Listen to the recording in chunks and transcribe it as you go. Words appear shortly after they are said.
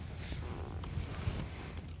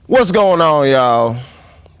What's going on, y'all?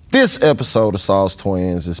 This episode of Sauce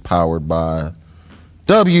Twins is powered by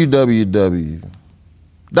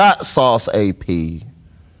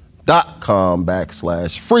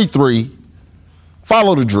www.sauceap.com/free3.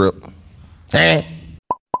 Follow the drip.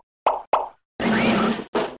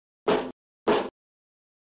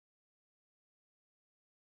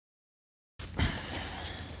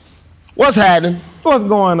 What's happening? What's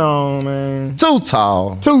going on, man? Too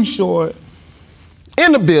tall. Too short.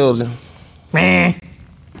 In the building. Man.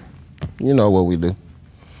 You know what we do.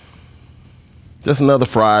 Just another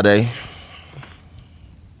Friday.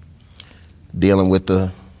 Dealing with the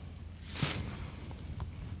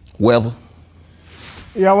weather.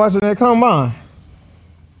 Y'all watching that combine?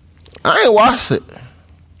 I ain't watched it.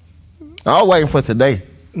 I was waiting for today.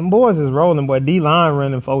 Them boys is rolling, boy. D-line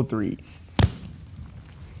running 4.3s.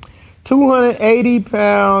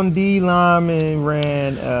 280-pound D lineman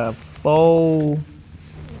ran a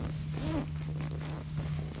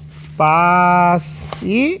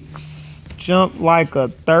 4.56. Jumped like a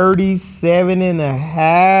 37 and a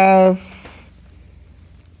half.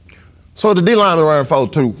 So the D lineman running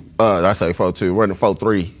 4.2. I say 4.2. Running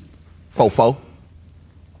 4.3. 4.4.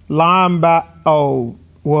 Linebacker. Oh,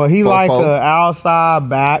 well, he 4.4. like a outside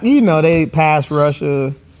back. You know, they pass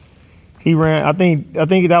rusher. He ran. I think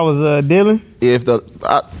that was Dylan. If the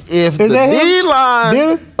Is that him? D line,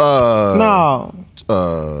 Dylan?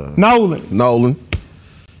 No. Nolan.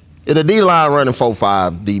 If the D line running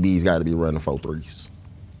 4.5, DB's got to be running 4.3s,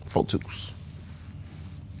 4.2s.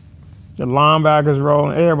 The linebackers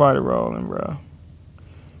rolling. Everybody rolling, bro.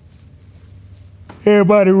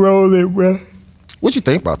 Everybody rolling, bro. What you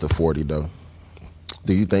think about the 40 though?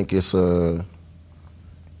 Do you think it's a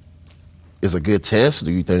good test?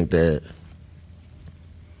 Do you think that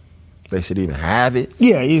they should even have it?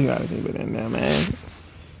 Yeah, you gotta keep it in there, man.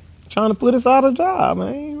 Trying to put us out of job,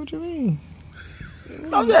 man. What you mean?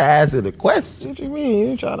 I'm just asking the question. What you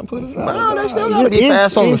mean? You trying to put us out of job? No, they still gotta be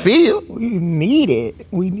fast on the field. We need it.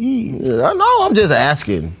 We need it. Yeah, I know. I'm just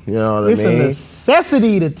asking. You know what It's I mean? a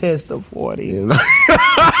necessity to test the 40. You know?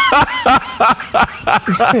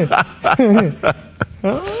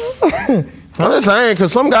 I'm just saying,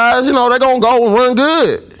 because some guys, you know, they're going to go and run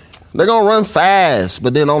good. They're going to run fast,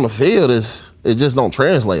 but then on the field, it just don't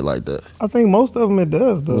translate like that. I think most of them it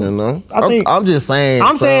does, though. You know? I'm just saying.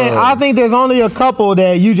 I think there's only a couple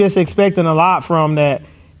that you just expecting a lot from that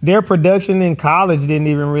their production in college didn't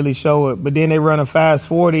even really show it, but then they run a fast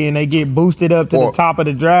 40 and they get boosted up to the top of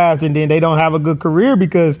the draft, and then they don't have a good career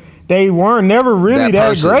because they weren't never really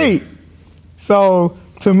that great. So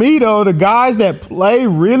to me, though, the guys that play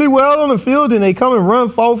really well on the field and they come and run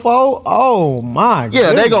 4.4, oh my god.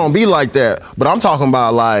 Yeah, they're gonna be like that. But I'm talking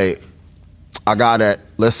about like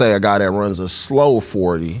let's say a guy that runs a slow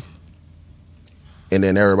 40, and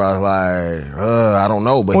then everybody's like, I don't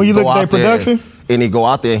know. But when you look at their production, and he go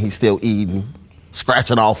out there and he's still eating,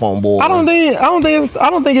 scratching off on board. I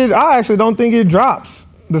actually don't think it drops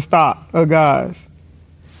the stock of guys.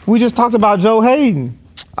 We just talked about Joe Hayden.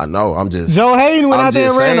 I know. Joe Hayden went out there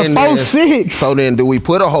and ran a 4.6. So then, do we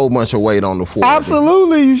put a whole bunch of weight on the 40?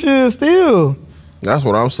 Absolutely, you should still. That's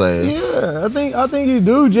what I'm saying. Yeah, I think you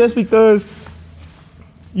do, just because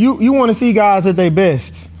you want to see guys at their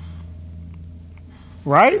best,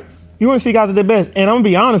 right? You want to see guys at their best, and I'm gonna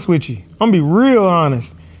be honest with you. I'm gonna be real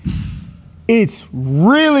honest. It's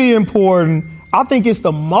really important. I think it's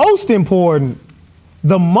the most important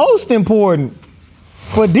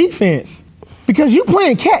for defense. Because you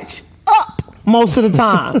playing catch up most of the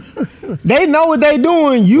time. They know what they're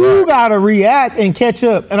doing. You got to react and catch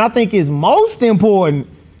up. And I think it's most important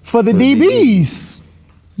for the DBs.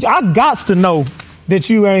 I got to know that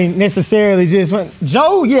you ain't necessarily just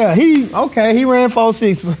Joe, yeah, he ran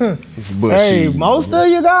 4.6. Hey, most of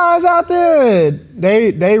you guys out there,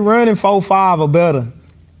 they running 4.5 or better. You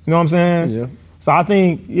know what I'm saying? Yeah. So I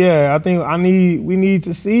think we need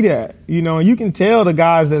to see that. You know, you can tell the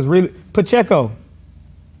guys that's really Pacheco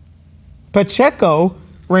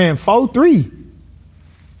ran 4.3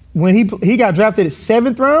 when he got drafted at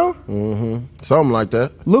 7th round. Mm-hmm. Something like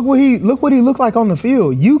that. Look what he looked like on the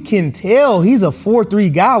field. You can tell he's a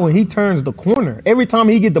 4.3 guy when he turns the corner. Every time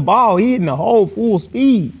he get the ball, he hitting the whole full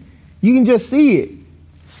speed. You can just see it.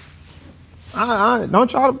 I don't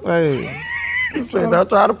try to. Hey. Don't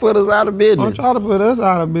try to put us out of business. Don't try to put us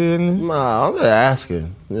out of business. Nah, I'm just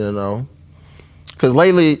asking, you know. Because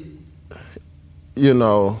lately, you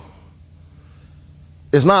know,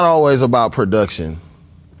 it's not always about production,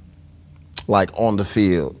 like on the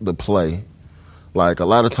field, the play. Like a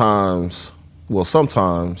lot of times, well,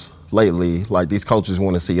 sometimes lately, like these coaches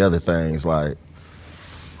want to see other things like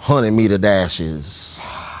 100-meter dashes,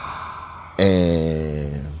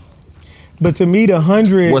 And But to me, the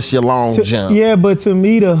 100. what's your long jump? Yeah, but to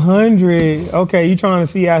me, the 100. Okay, you trying to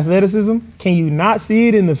see athleticism? Can you not see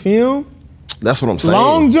it in the film? That's what I'm saying.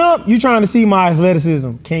 Long jump, you trying to see my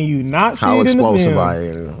athleticism? Can you not see How it in the explosive film? I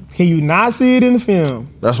am. Can you not see it in the film?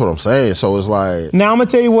 That's what I'm saying. So it's like, Now I'm gonna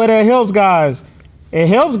tell you where that helps guys. It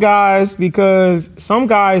helps guys because some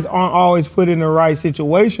guys aren't always put in the right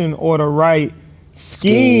situation or the right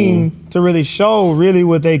scheme to really show really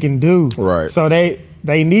what they can do. Right. So they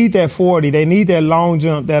need that 40. They need that long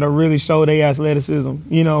jump that'll really show their athleticism.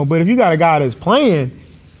 You know, but if you got a guy that's playing,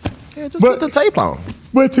 yeah, just put the tape on.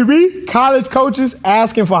 but to me, college coaches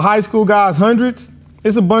asking for high school guys hundreds,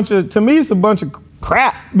 it's a bunch of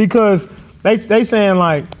crap because they saying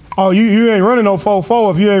like, oh, you ain't running no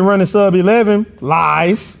 4.4 if you ain't running sub 11.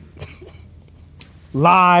 Lies.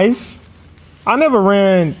 Lies. I never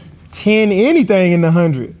ran 10 anything in the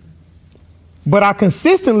 100. But I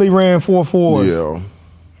consistently ran 4.4s. Yeah.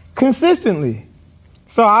 Consistently.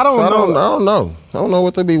 So I don't know. I don't know. I don't know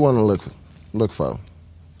what they be wanting to look for.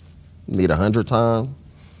 Need 100 times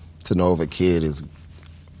to know if a kid is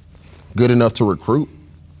good enough to recruit.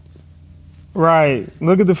 Right.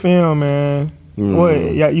 Look at the film, man.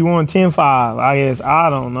 What? Yeah, you want 10-5, I guess. I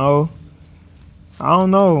don't know. I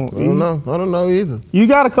don't know either. You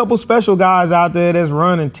got a couple special guys out there that's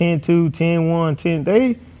running 10-2, 10-1,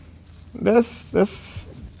 10.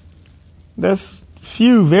 That's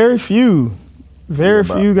few, very few. Very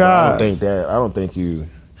few guys. I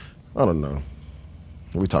don't know.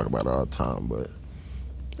 We talk about it all the time, but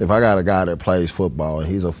if I got a guy that plays football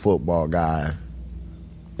and he's a football guy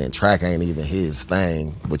and track ain't even his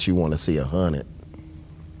thing, but you want to see 100,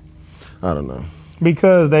 I don't know.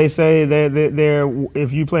 Because they say that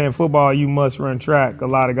if you playing football, you must run track. A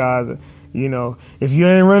lot of guys, you know, if you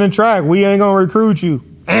ain't running track, we ain't gonna recruit you.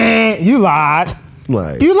 You lied.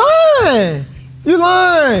 Like, You lying. You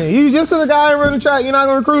lying. You just because a guy ain't running track, you're not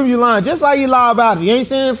gonna recruit him. You lying. Just like you lie about it. You ain't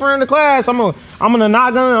sitting in front of the class. I'm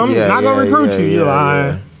not gonna recruit you. You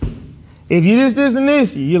lying. If you this and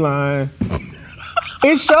this, you lying.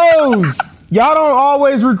 It shows. Y'all don't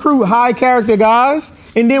always recruit high character guys.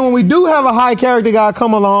 And then when we do have a high character guy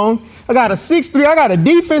come along, I got a 6'3", I got a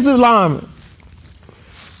defensive lineman.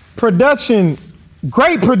 Production,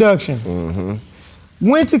 great production. Mm-hmm.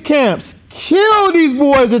 Went to camps, killed these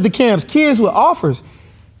boys at the camps, kids with offers.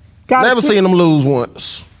 Never seen them lose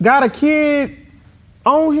once. Got a kid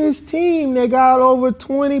on his team that got over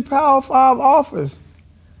 20 Power 5 offers.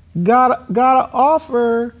 Got an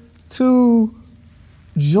offer to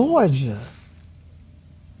Georgia.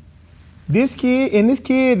 This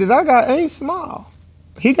kid that I got ain't small.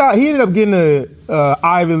 He ended up getting a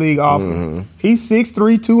Ivy League offer. Mm-hmm. He's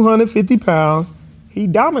 6'3", 250 pounds. He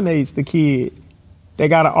dominates the kid that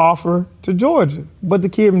got an offer to Georgia. But the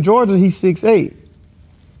kid from Georgia, he's 6'8".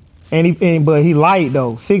 But he light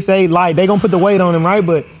though, 6'8", light. They gonna put the weight on him, right?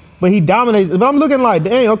 But he dominates. But I'm looking like,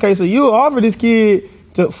 dang, okay, so you offer this kid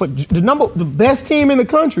for the best team in the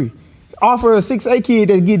country. Offer a 6'8" kid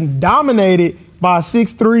that's getting dominated by a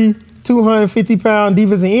 6'3", 250-pound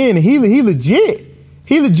defensive end. He legit.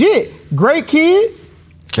 He legit. Great kid.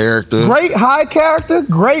 Character. Great high character.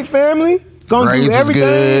 Great family. Gonna Grades do everything.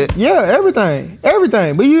 is good. Yeah, everything.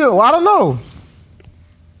 Everything. But I don't know.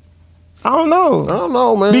 I don't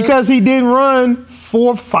know, man. Because he didn't run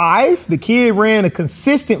 4.5. The kid ran a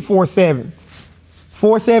consistent 4.7.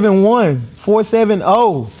 4.71.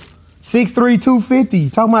 4.70. 6'3", 250.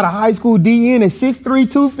 Talking about a high school DN at 6'3",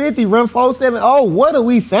 250, run 4.70. What are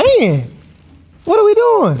we saying? What are we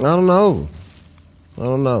doing? I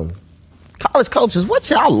don't know. College coaches, what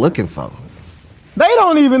y'all looking for? They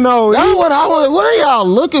don't even know. What are y'all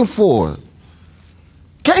looking for?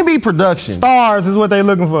 Can't be production. Stars is what they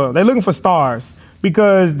looking for. They looking for stars.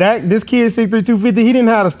 Because this kid, 6'3", 250, he didn't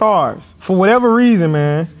have the stars. For whatever reason,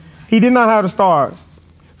 man, he did not have the stars.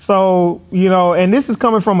 So, and this is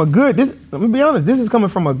coming from let me be honest, this is coming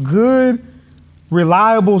from a good,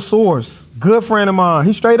 reliable source, good friend of mine.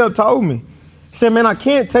 He straight up told me. He said, man, I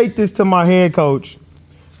can't take this to my head coach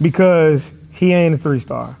because he ain't a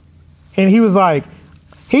 3-star. And he was like,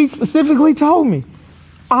 he specifically told me,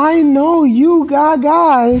 I know you got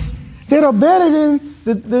guys that are better than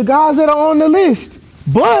the guys that are on the list,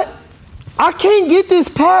 but I can't get this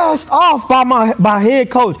passed off by head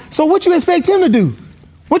coach. So what you expect him to do?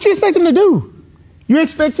 What you expect him to do? You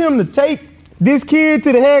expect him to take this kid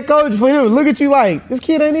to the head coach for him to look at you like, this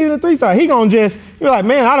kid ain't even a 3-star. He gonna you're like,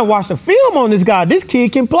 man, I done watched the film on this guy. This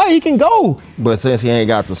kid can play, he can go. But since he ain't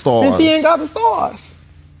got the stars.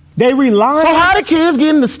 They rely. So how the kids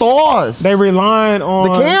getting the stars? They relying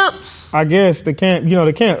on the camps. I guess the camp. You know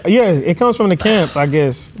the camp. Yeah, it comes from the camps, I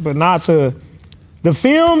guess, but not to the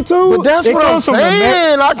film too. But that's it what I'm comes from the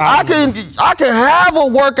saying. I can have a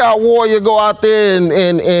workout warrior go out there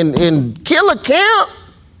and kill a camp.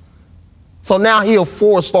 So now he a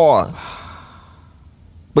 4-star,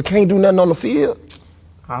 but can't do nothing on the field.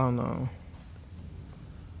 I don't know.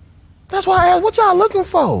 That's why I asked, what y'all looking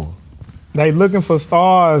for? They looking for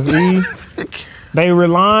stars, E. They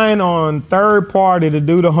relying on third party to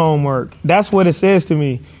do the homework. That's what it says to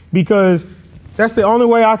me. Because that's the only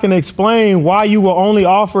way I can explain why you will only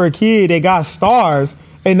offer a kid that got stars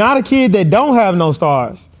and not a kid that don't have no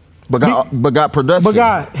stars. But got production. But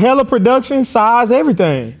got hella production, size,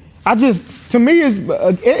 everything. To me,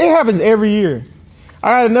 it happens every year. I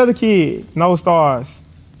got another kid, no stars,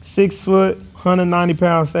 6 foot, 190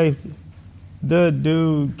 pound safety. The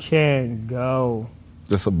dude can go.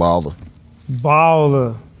 That's a baller.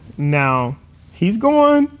 Baller. Now, he's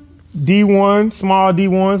going D1, small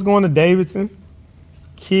D1, he's going to Davidson.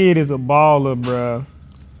 Kid is a baller, bruh.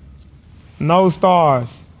 No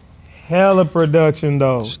stars. Hella production,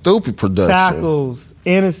 though. Stupid production. Tackles,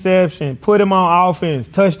 interception, put him on offense,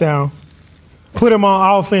 touchdown. Put him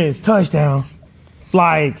on offense, touchdown.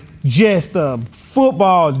 Like, just a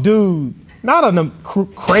football dude. Not a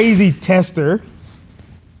crazy tester.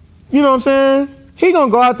 You know what I'm saying? He gonna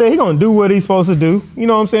go out there, he gonna do what he's supposed to do. You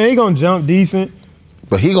know what I'm saying? He gonna jump decent.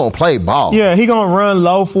 But he gonna play ball. Yeah, he gonna run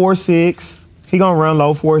low 4.6. He gonna run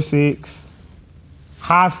low 4.6.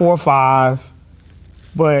 High 4.5.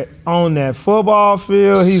 But on that football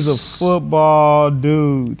field, he's a football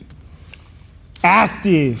dude.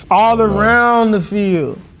 Active all around the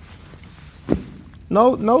field.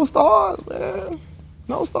 No stars, man.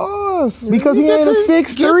 No stars. Because he ain't a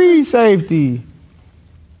 6'3" safety.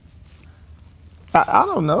 I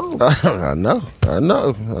don't know. I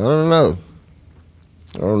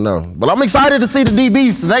don't know. But I'm excited to see the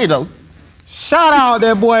DBs today, though. Shout out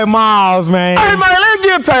that boy Miles, man. Hey, man, let's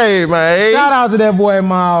get paid, man. Shout out to that boy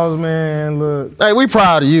Miles, man. Look. Hey, we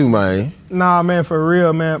proud of you, man. Nah, man, for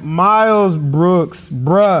real, man. Miles Brooks,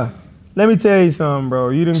 bruh. Let me tell you something, bro.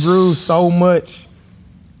 You done grew so much.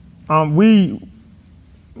 We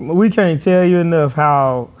can't tell you enough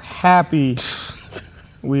how happy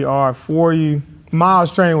we are for you.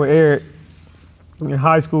 Miles trained with Eric in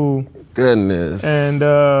high school. Goodness. And,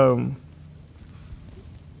 the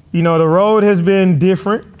road has been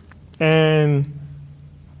different. And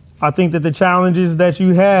I think that the challenges that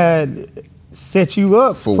you had set you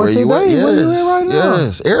up for where today. You at. Yes, where you at right now.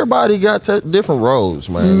 Yes. Everybody got different roads,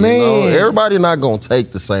 man. Man. You know? Everybody not going to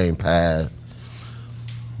take the same path.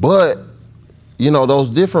 But, those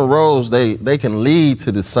different roads, they can lead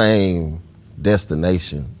to the same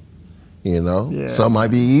destination. Yeah. Some might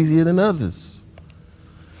be easier than others.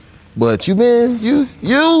 But you've been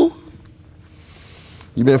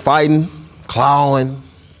fighting, clawing,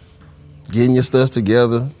 getting your stuff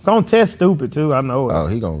together. Don't test stupid too, I know it. Oh,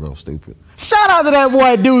 he gonna go stupid. Shout out to that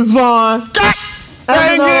boy Deuce Vaughn. That's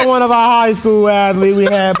another one of our high school athletes we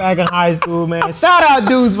had back in high school, man. Shout out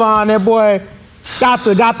Deuce Vaughn. That boy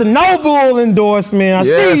got the Noble endorsement. I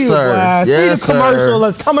see you, sir. boy. I see Yes, the commercial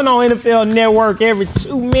that's coming on NFL Network every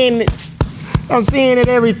 2 minutes. I'm seeing it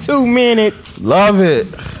every 2 minutes. Love it,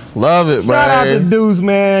 man. Shout out to Deuce,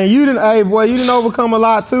 man. You didn't overcome a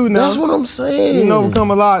lot too now. That's what I'm saying. You done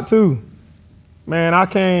overcome a lot too. Man, I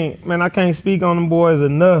can't speak on them boys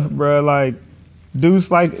enough, bro. Like Deuce,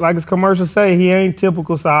 like his commercial say, he ain't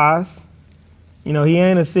typical size. He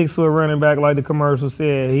ain't a 6-foot running back like the commercial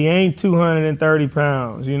said. He ain't 230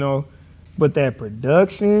 pounds, But that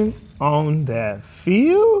production on that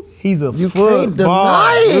field, he's a football can't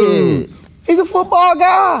deny dude. it. He's a football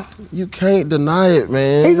guy. You can't deny it,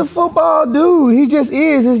 man. He's a football dude. He just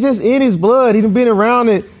is. It's just in his blood. He's been around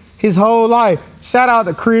it his whole life. Shout out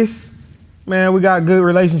to Chris. Man, we got a good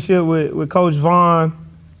relationship with Coach Vaughn.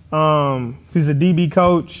 He's a DB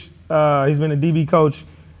coach. He's been a DB coach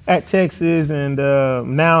at Texas, and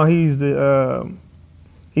now he's an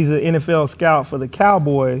NFL scout for the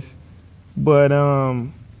Cowboys. But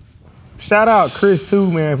shout out Chris too,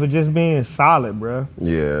 man, for just being solid, bro.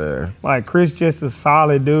 Yeah. Like Chris, just a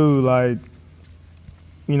solid dude. Like,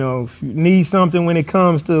 if you need something when it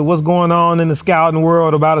comes to what's going on in the scouting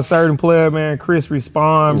world about a certain player, man, Chris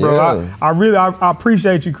respond, bro. Yeah. I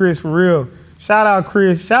appreciate you, Chris, for real. Shout out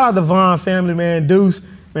Chris. Shout out the Vaughn family, man. Deuce,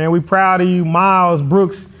 man, we proud of you. Miles,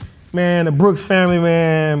 Brooks, man, the Brooks family,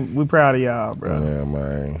 man, we proud of y'all, bro. Yeah,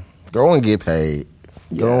 man. Go and get paid.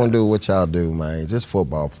 Go and do what y'all do, man. Just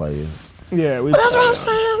football players. Yeah, but that's what I'm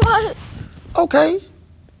saying. Like, okay,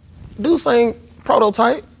 Deuce ain't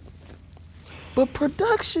prototype. But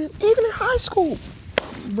production, even in high school,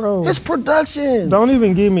 Bro, it's production. don't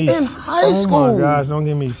even give me in high Oh school. my gosh, don't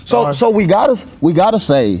give me So started. we gotta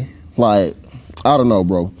say, like, I don't know,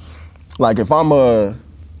 bro. Like if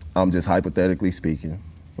I'm just hypothetically speaking,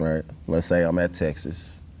 right? Let's say I'm at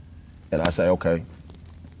Texas, and I say, okay,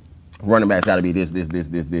 running back's got to be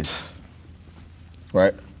this,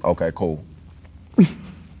 right? Okay, cool.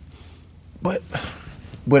 But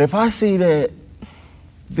if I see that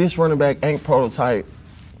this running back ain't prototype,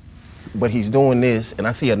 but he's doing this, and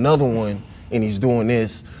I see another one and he's doing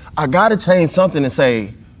this, I gotta change something and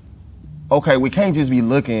say, okay, we can't just be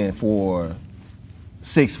looking for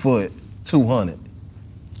 6 foot, 200.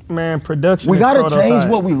 Man, production We is gotta prototype. change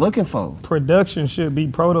what we looking for. Production should be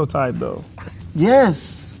prototype, though.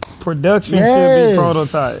 Yes. Production should Yes. be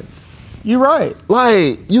prototype. You're right.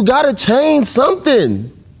 Like, you gotta change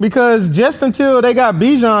something. Because just until they got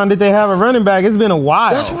Bijan, did they have a running back? It's been a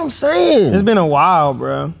while. That's what I'm saying. It's been a while,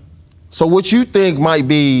 bro. So what you think might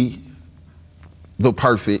be the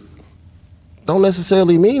perfect don't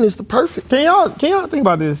necessarily mean it's the perfect. Can y'all think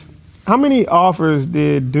about this? How many offers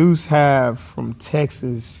did Deuce have from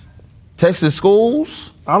Texas? Texas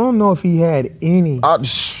schools? I don't know if he had any.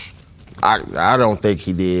 I don't think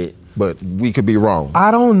he did, but we could be wrong.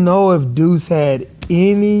 I don't know if Deuce had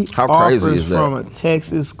any How crazy offers is that? from a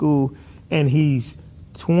Texas school, and he's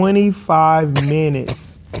 25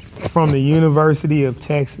 minutes from the University of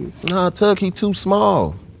Texas. Nah, Tuck, he too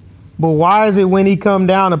small. But why is it when he come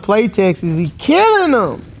down to play Texas, he killing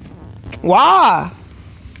them? Why?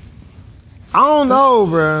 I don't know,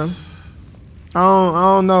 bro. I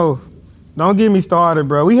don't know. Don't get me started,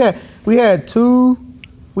 bro. We had two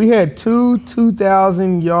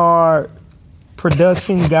 2,000-yard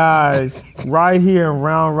production guys right here in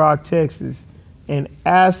Round Rock, Texas, and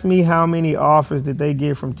ask me how many offers did they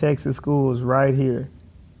get from Texas schools right here?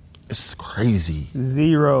 It's crazy.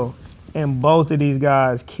 0. And both of these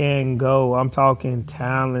guys can go. I'm talking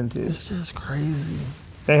talented. It's just crazy.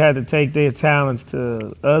 They had to take their talents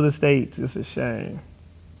to other states. It's a shame.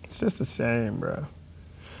 It's just a shame, bro.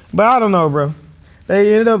 But I don't know, bro.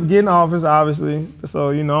 They ended up getting offers, obviously. So,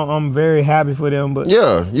 I'm very happy for them. But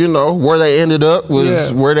Yeah, where they ended up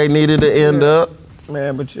was where they needed to end up.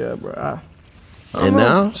 man, but yeah, bro. I And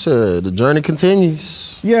know. now, sure, the journey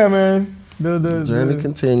continues. Yeah, man. The Journey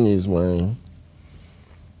continues, man.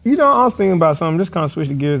 I was thinking about something. Just kind of switch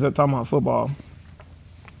the gears up, talking about football.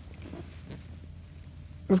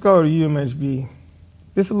 Let's go to UMHB.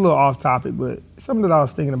 It's a little off topic, but something that I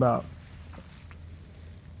was thinking about.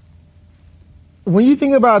 When you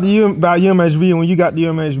think about UMHB and when you got the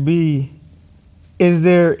UMHB, is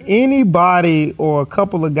there anybody or a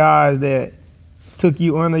couple of guys that took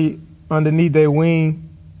you underneath their wing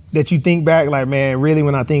that you think back, like, man, really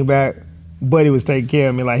when I think back, Buddy was taking care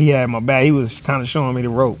of me, like he had my back. He was kind of showing me the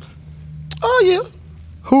ropes. Oh, yeah.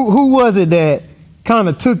 Who was it that kind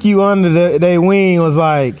of took you under their wing, was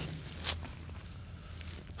like?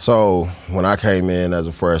 So when I came in as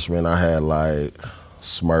a freshman, I had like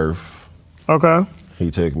Smurf. Okay. He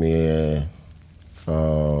took me in.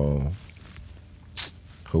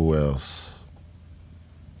 Who else?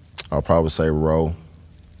 I'll probably say Round.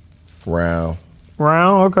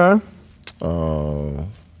 Okay.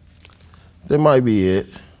 That might be it.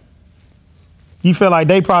 You feel like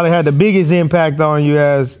they probably had the biggest impact on you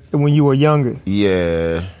as when you were younger.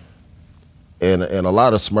 Yeah. And a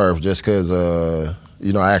lot of Smurf just because,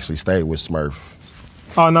 I actually stayed with Smurf.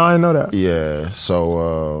 Oh, no, I didn't know that. Yeah.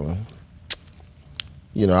 So,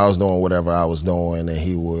 I was doing whatever I was doing and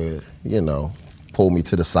he would, pull me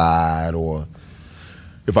to the side, or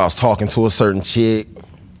if I was talking to a certain chick,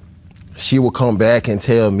 she would come back and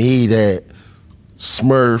tell me that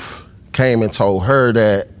Smurf came and told her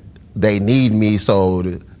that they need me, so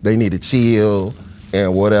they need to chill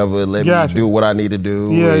and whatever, let me do what I need to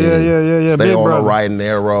do. Yeah. Stay Big on brother. the right and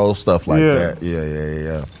narrow, stuff like Yeah. that.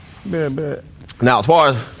 Yeah. Bet. Now, as far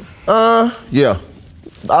as,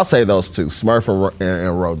 I'll say those two, Smurf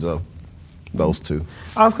and Rojo. Those two.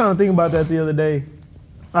 I was kind of thinking about that the other day.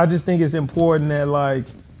 I just think it's important that, like,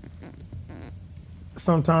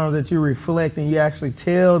 sometimes that you reflect and you actually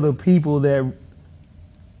tell the people that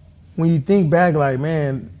when you think back, like,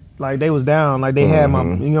 man, like they was down, like they had my, you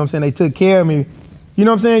know what I'm saying, they took care of me. You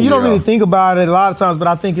know what I'm saying? You don't really think about it a lot of times, but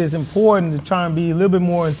I think it's important to try and be a little bit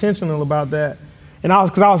more intentional about that. And I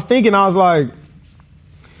was thinking, I was like,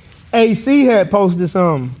 AC had posted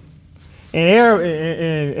something,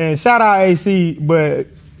 and shout out AC, but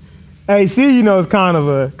AC, is kind of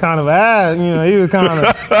a ass. He was kind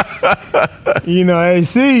of,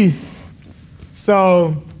 AC.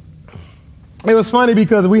 So it was funny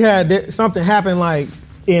because we had something happen like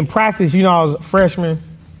in practice, you know, I was a freshman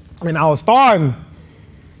and I was starting.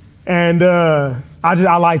 And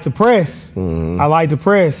I like to press. I like to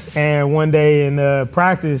press. And one day in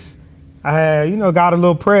practice, I had, you know, got a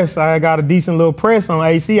little press. I got a decent little press on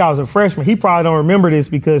AC. I was a freshman. He probably don't remember this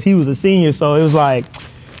because he was a senior. So it was like,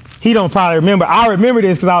 he don't probably remember. I remember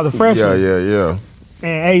this because I was a freshman. Yeah.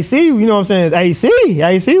 And AC, you know what I'm saying, is AC.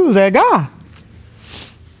 AC was that guy.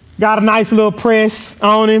 Got a nice little press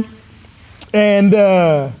on him. And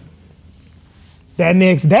that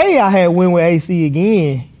next day, I had went with AC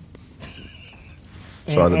again.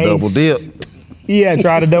 Try to double dip. Yeah,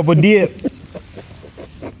 try to double dip.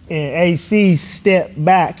 And AC stepped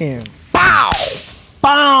back and bow!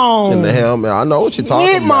 In the helmet. I know what you're talking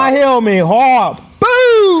about. Hit my helmet hard.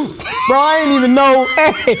 Boom! Bro, I didn't even know.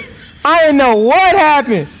 Hey, I didn't know what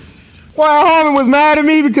happened. Well, homie was mad at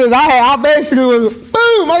me because I basically was,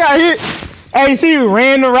 boom, I got hit. AC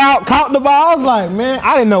ran the route, caught the ball. I was like, man,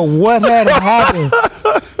 I didn't know what had happened.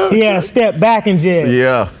 He had to step back and just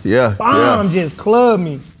just clubbed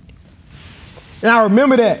me. And I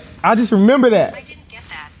remember that. I just remember that. I didn't get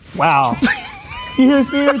that. Wow. You hear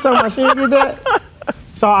Siri talking about she didn't get that?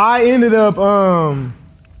 So I ended up,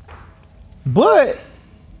 but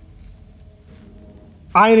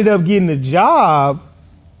I ended up getting a job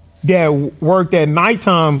that worked at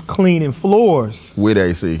nighttime cleaning floors. With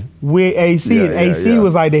AC. With AC. Yeah, and AC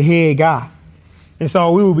was like the head guy. And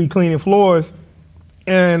so we would be cleaning floors.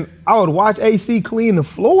 And I would watch AC clean the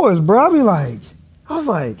floors, bro. I was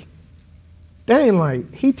like, dang,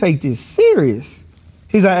 like, he take this serious.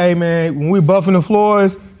 He's like, hey, man, when we buffing the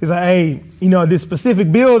floors, he's like, hey, you know, this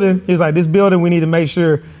specific building, he was like, this building, we need to make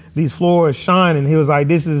sure these floors shining. He was like,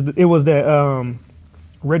 it was that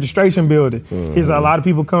registration building. He was like, a lot of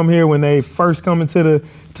people come here when they first come into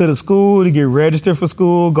the school to get registered for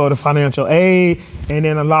school, go to financial aid, and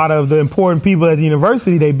then a lot of the important people at the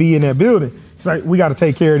university, they be in that building. He's like, we got to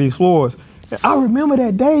take care of these floors. And I remember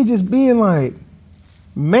that day just being like,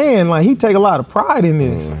 man, like he take a lot of pride in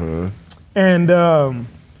this. And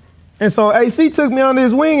so AC took me under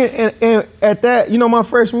his wing, and at that, you know, my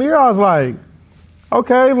freshman year, I was like,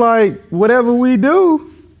 okay, like whatever we do,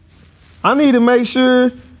 I need to make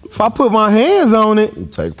sure if I put my hands on it, You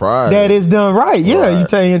take pride. that it's done right. Yeah,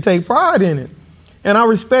 Right. you take pride in it. And I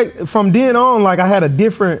respect, from then on, like I had a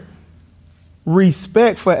different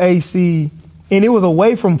respect for AC, and it was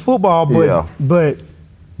away from football, but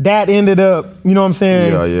that ended up, you know what I'm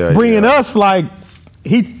saying, bringing us, like,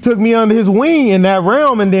 he took me under his wing in that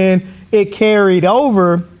realm, and then it carried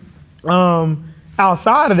over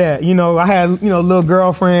outside of that. You know, I had, you know, a little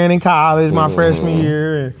girlfriend in college my freshman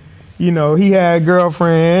year, and, you know, he had a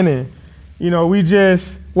girlfriend, and, you know, we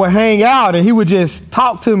just would hang out, and he would just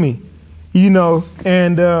talk to me, you know,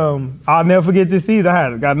 and I'll never forget this either.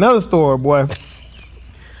 I got another story, boy.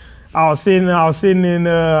 I was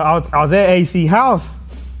at AC house,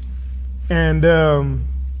 and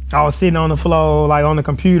I was sitting on the floor, like on the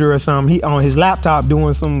computer or something. He on his laptop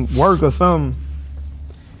doing some work or something.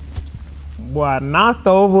 Boy, I knocked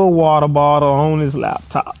over a water bottle on his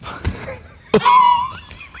laptop.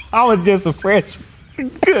 I was just a freshman.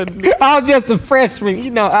 I was just a freshman, you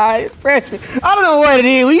know, freshman. I don't know what it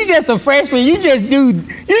is. When you just a freshman, you just dumb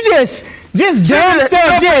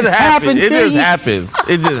stuff just happens. It just happens.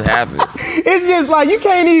 It just happens. It's just like you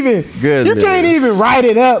can't even write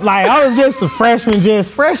it up. Like I was just a freshman,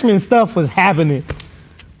 just freshman stuff was happening.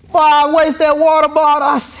 Boy, I waste that water bottle.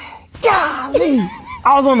 I said, golly.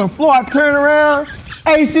 I was on the floor, I turned around.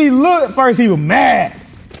 AC looked, at first he was mad.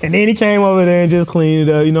 And then he came over there and just cleaned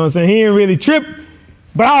it up, you know what I'm saying? He didn't really trip.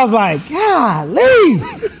 But I was like, golly.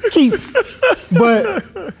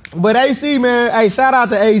 But AC, man, hey, shout out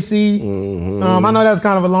to AC. I know that's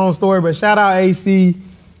kind of a long story, but shout out AC.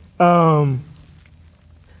 I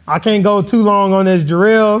can't go too long on this.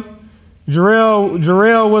 Jarrell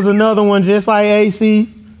was another one just like AC.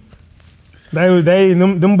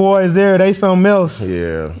 Them boys there, they something else.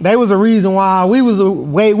 Yeah. They was a reason why we was the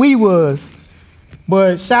way we was.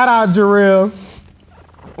 But shout out Jarrell.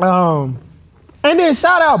 And then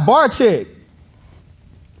shout out Barcheck.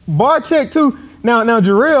 Barcheck too. Now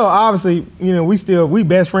Jarrell, obviously, you know, we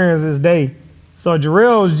best friends this day. So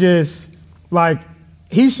Jarrell was just like,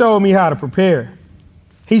 he showed me how to prepare.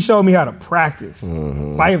 He showed me how to practice.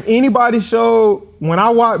 Like if anybody showed, when I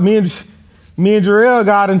watched, me and Jarrell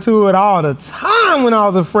got into it all the time when I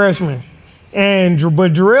was a freshman.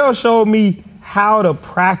 But Jarrell showed me how to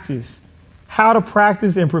practice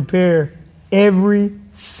and prepare every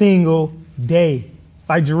single day.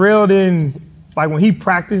 Like Jarrell didn't Like when he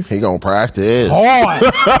practiced He gonna practice. hard.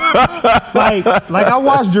 like I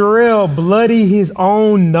watched Jarrell bloody his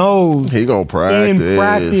own nose He gonna practice. in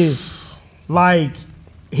practice. Like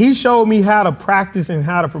he showed me how to practice and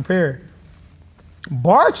how to prepare.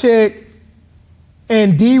 Barcheck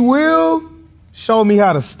and D Will showed me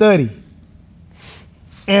how to study.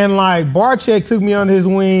 And like Barcheck took me under his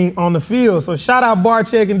wing on the field. So shout out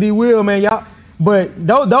Barcheck and D Will, man. Y'all, but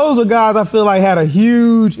those are guys I feel like had a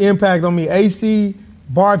huge impact on me. AC,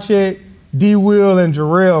 Barcheck, D Will, and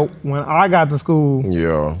Jarrell when I got to school.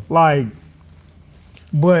 Yeah. Like,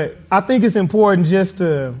 but I think it's important just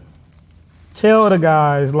to tell the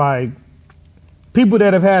guys, like, people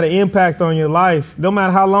that have had an impact on your life, no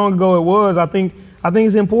matter how long ago it was, I think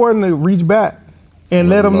it's important to reach back and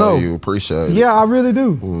let them know. You appreciate it. Yeah, I really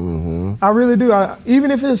do. I really do. Even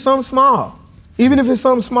if it's something small.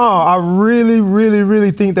 I really, really,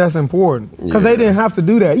 really think that's important. Because they didn't have to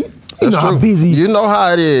do that. You That's know true. how busy. You know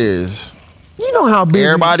how it is. You know how busy.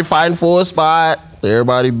 Everybody fighting for a spot.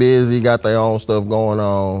 Everybody busy, got their own stuff going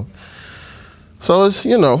on. So it's,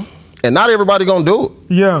 and not everybody gonna do it.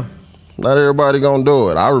 Yeah. Not everybody gonna do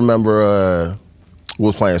it. I remember we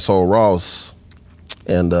was playing Soul Ross,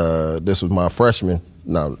 and this was my freshman.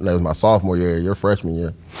 No, that was my sophomore year, your freshman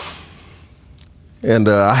year. And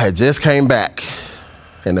I had just came back,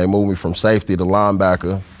 and they moved me from safety to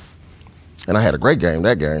linebacker. And I had a great game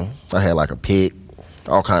that game. I had like a pick,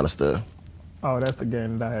 all kind of stuff. Oh, that's the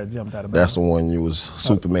game that I had jumped out of. That's the one you was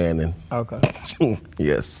Superman in. Okay.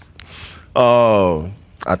 Yes.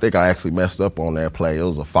 I think I actually messed up on that play. It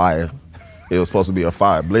was a fire. It was supposed to be a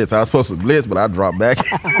fire blitz. I was supposed to blitz, but I dropped back.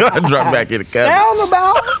 I dropped back in the cabin. Sound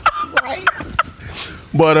about right.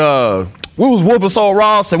 But we was whooping Soul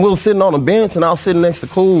Ross, and we was sitting on the bench, and I was sitting next to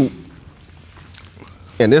Cool.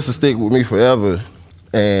 And this will stick with me forever.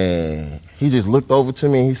 And he just looked over to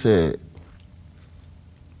me and he said,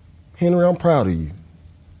 "Henry, I'm proud of you."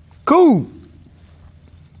 Cool.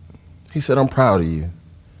 He said, "I'm proud of you."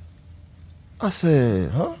 I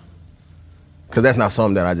said, "Huh?" Because that's not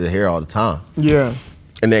something that I just hear all the time. Yeah.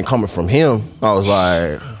 And then coming from him, I was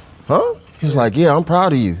like, "Huh?" He's like, "Yeah, I'm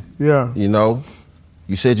proud of you. Yeah.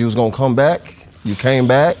 You said you was going to come back. You came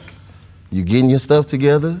back. You getting your stuff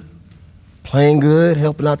together, playing good,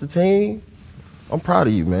 helping out the team. I'm proud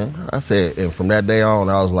of you, man." I said, and from that day on,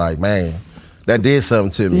 I was like, man, that did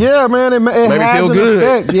something to me. Yeah, man, it Made me has feel an good.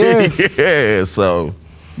 effect. Yes. Yeah, so.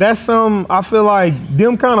 That's I feel like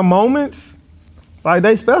them kind of moments, like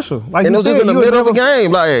they special. Like And it you was said, just in the you would middle of the never-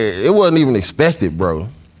 game. Like, it wasn't even expected, bro.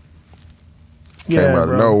 Came out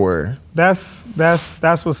bro. of nowhere. That's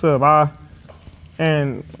what's up.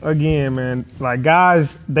 And again, man, like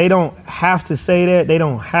guys, they don't have to say that. They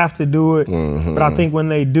don't have to do it. But I think when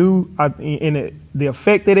they do, the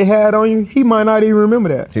effect that it had on you, he might not even remember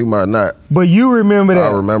that. He might not. But you remember that.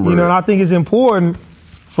 I remember and it. I think it's important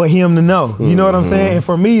for him to know. You know what I'm saying? And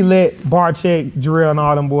for me, let Barcheck, Jarrell, and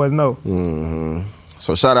all them boys know.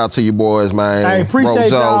 So shout out to you boys, man. Hey,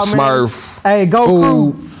 appreciate Rojo, y'all, man. Smurf. Hey, go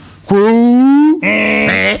Cool. Crew.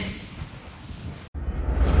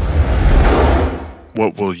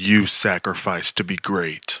 What will you sacrifice to be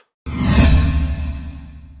great?